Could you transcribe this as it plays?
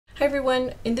Hi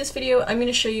everyone, in this video I'm going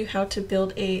to show you how to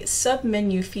build a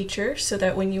sub-menu feature so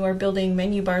that when you are building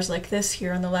menu bars like this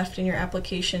here on the left in your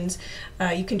applications,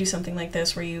 you can do something like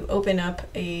this where you open up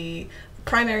a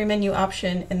primary menu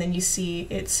option and then you see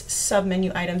its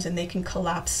sub-menu items and they can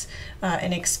collapse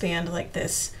and expand like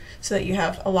this so that you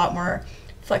have a lot more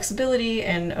flexibility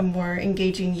and a more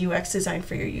engaging UX design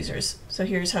for your users. So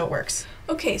here's how it works.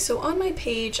 Okay, so on my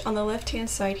page on the left-hand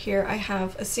side here, I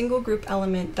have a single group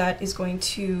element that is going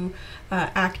to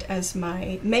act as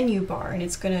my menu bar,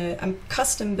 and I'm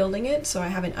custom building it. So I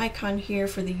have an icon here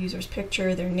for the user's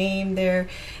picture, their name there,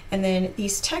 and then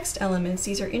these text elements,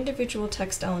 these are individual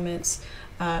text elements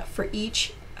for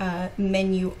each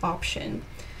menu option.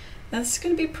 Now this is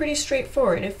going to be pretty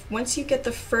straightforward. Once you get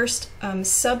the first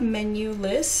sub-menu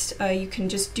list, you can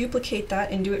just duplicate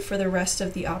that and do it for the rest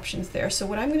of the options there. So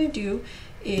what I'm going to do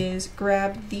is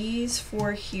grab these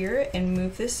four here and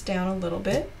move this down a little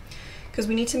bit because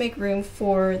we need to make room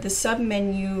for the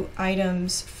sub-menu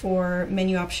items for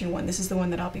menu option 1. This is the one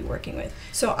that I'll be working with.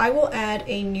 So I will add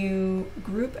a new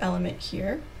group element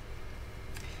here.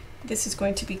 This is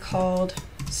going to be called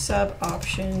sub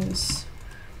options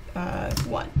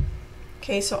 1.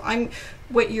 Okay, so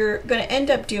what you're going to end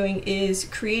up doing is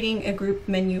creating a group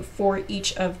menu for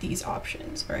each of these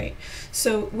options, all right?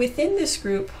 So within this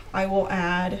group, I will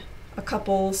add a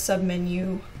couple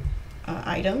sub-menu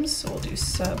items. So we'll do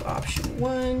sub option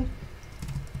 1.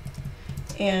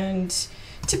 And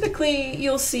typically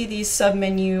you'll see these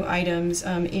sub-menu items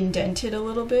indented a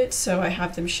little bit, so I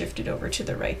have them shifted over to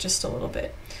the right just a little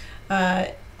bit.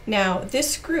 Now,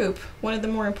 this group, one of the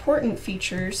more important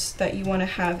features that you want to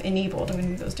have enabled, I'm going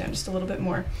to move those down just a little bit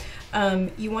more,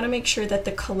 you want to make sure that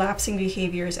the collapsing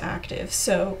behavior is active.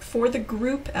 So for the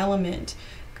group element,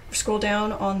 scroll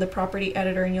down on the property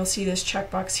editor and you'll see this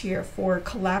checkbox here for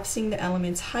collapsing the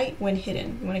element's height when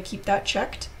hidden. You want to keep that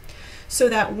checked so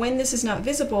that when this is not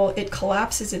visible, it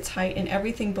collapses its height and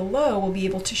everything below will be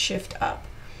able to shift up.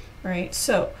 All right,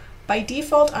 so by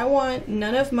default, I want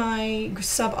none of my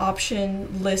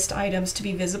sub-option list items to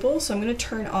be visible, so I'm going to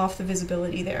turn off the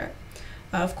visibility there.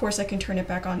 Of course, I can turn it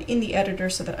back on in the editor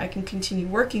so that I can continue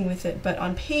working with it, but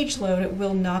on page load, it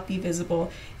will not be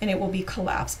visible and it will be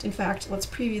collapsed. In fact, let's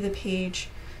preview the page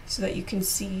so that you can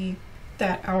see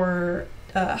that our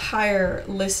higher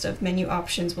list of menu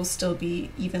options will still be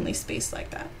evenly spaced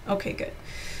like that. Okay, good.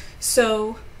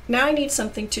 So now I need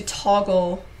something to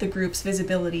toggle the group's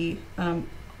visibility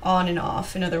on and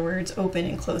off, in other words, open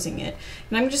and closing it.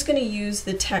 And I'm just going to use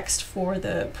the text for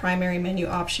the primary menu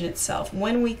option itself.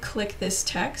 When we click this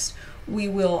text, we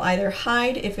will either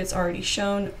hide if it's already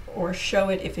shown or show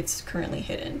it if it's currently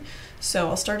hidden. So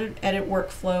I'll start an edit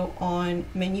workflow on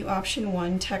menu option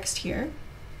 1 text here.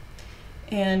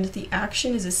 And the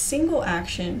action is a single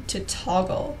action to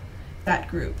toggle that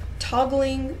group.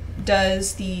 Toggling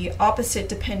does the opposite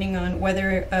depending on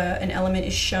whether an element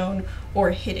is shown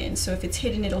or hidden. So if it's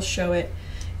hidden, it'll show it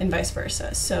and vice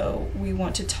versa. So we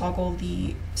want to toggle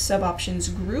the sub-options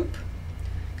group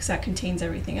because that contains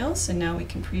everything else. And now we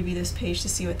can preview this page to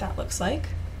see what that looks like.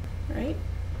 All right.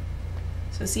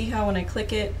 So see how when I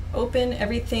click it open,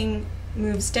 everything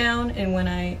moves down, and when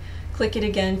I click it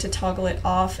again to toggle it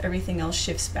off, everything else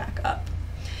shifts back up.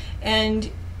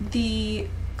 And the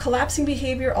collapsing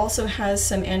behavior also has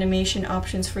some animation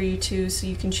options for you too, so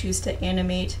you can choose to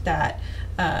animate that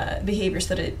behavior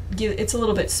so that it's a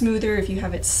little bit smoother if you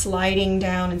have it sliding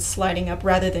down and sliding up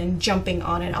rather than jumping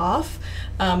on and off,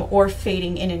 or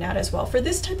fading in and out as well. For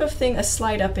this type of thing, a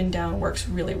slide up and down works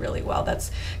really, really well. That's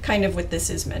kind of what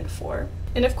this is meant for.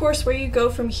 And of course, where you go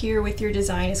from here with your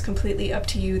design is completely up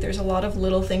to you. There's a lot of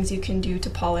little things you can do to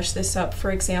polish this up.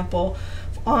 For example,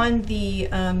 on the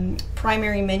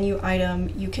primary menu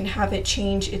item, you can have it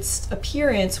change its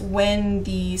appearance when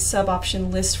the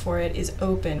sub-option list for it is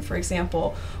open. For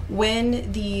example,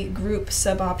 when the group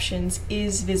sub-options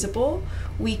is visible,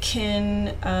 we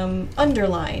can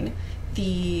underline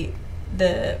the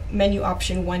menu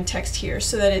option 1 text here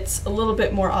so that it's a little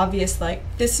bit more obvious, like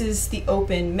this is the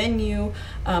open menu,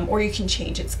 or you can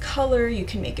change its color, you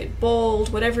can make it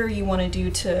bold, whatever you want to do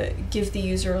to give the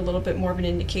user a little bit more of an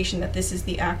indication that this is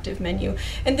the active menu.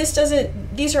 And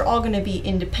these are all going to be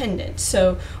independent.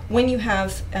 So when you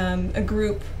have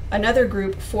another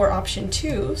group for option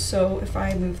 2, so if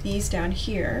I move these down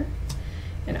here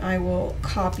and I will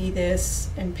copy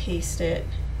this and paste it.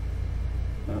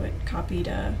 Oh, it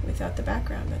copied without the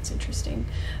background. That's interesting.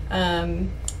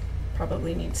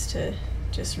 Probably needs to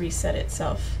just reset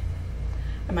itself.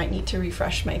 I might need to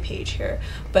refresh my page here.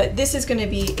 But this is going to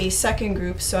be a second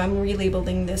group, so I'm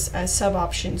relabeling this as sub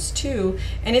options 2,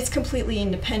 and it's completely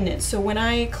independent. So when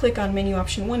I click on menu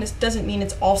option 1, it doesn't mean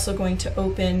it's also going to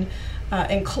open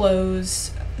and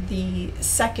close the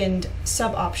second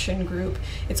sub option group.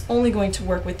 It's only going to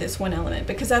work with this one element,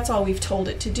 because that's all we've told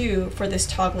it to do for this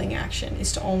toggling action,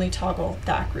 is to only toggle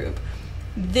that group.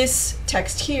 This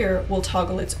text here will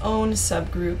toggle its own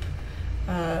subgroup,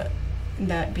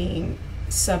 that being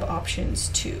sub options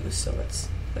 2. So let's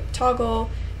click toggle,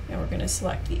 and we're going to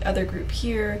select the other group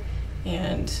here,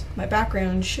 and my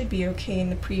background should be okay in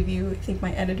the preview. I think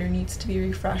my editor needs to be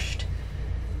refreshed.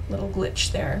 Little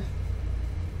glitch there.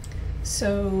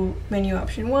 So menu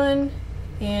option 1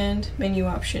 and menu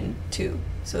option 2.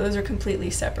 So those are completely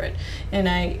separate, and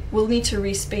I will need to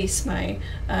respace my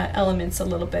elements a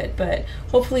little bit, but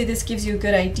hopefully this gives you a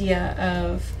good idea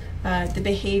of the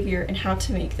behavior and how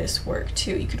to make this work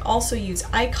too. You can also use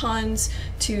icons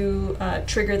to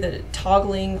trigger the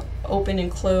toggling open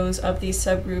and close of these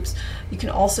subgroups. You can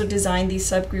also design these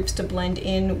subgroups to blend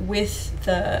in with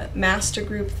the master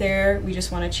group there. We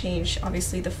just want to change,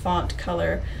 obviously, the font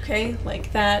color, okay,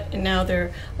 like that, and now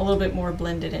they're a little bit more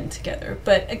blended in together.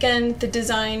 But again, the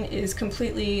design is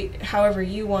completely however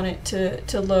you want it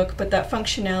to look, but that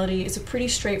functionality is pretty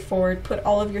straightforward. Put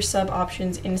all of your sub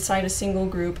options inside a single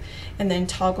group, and then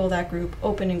toggle that group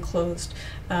open and closed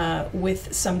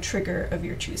with some trigger of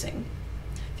your choosing.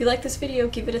 If you like this video,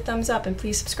 give it a thumbs up, and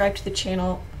please subscribe to the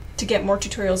channel to get more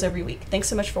tutorials every week. Thanks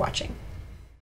so much for watching.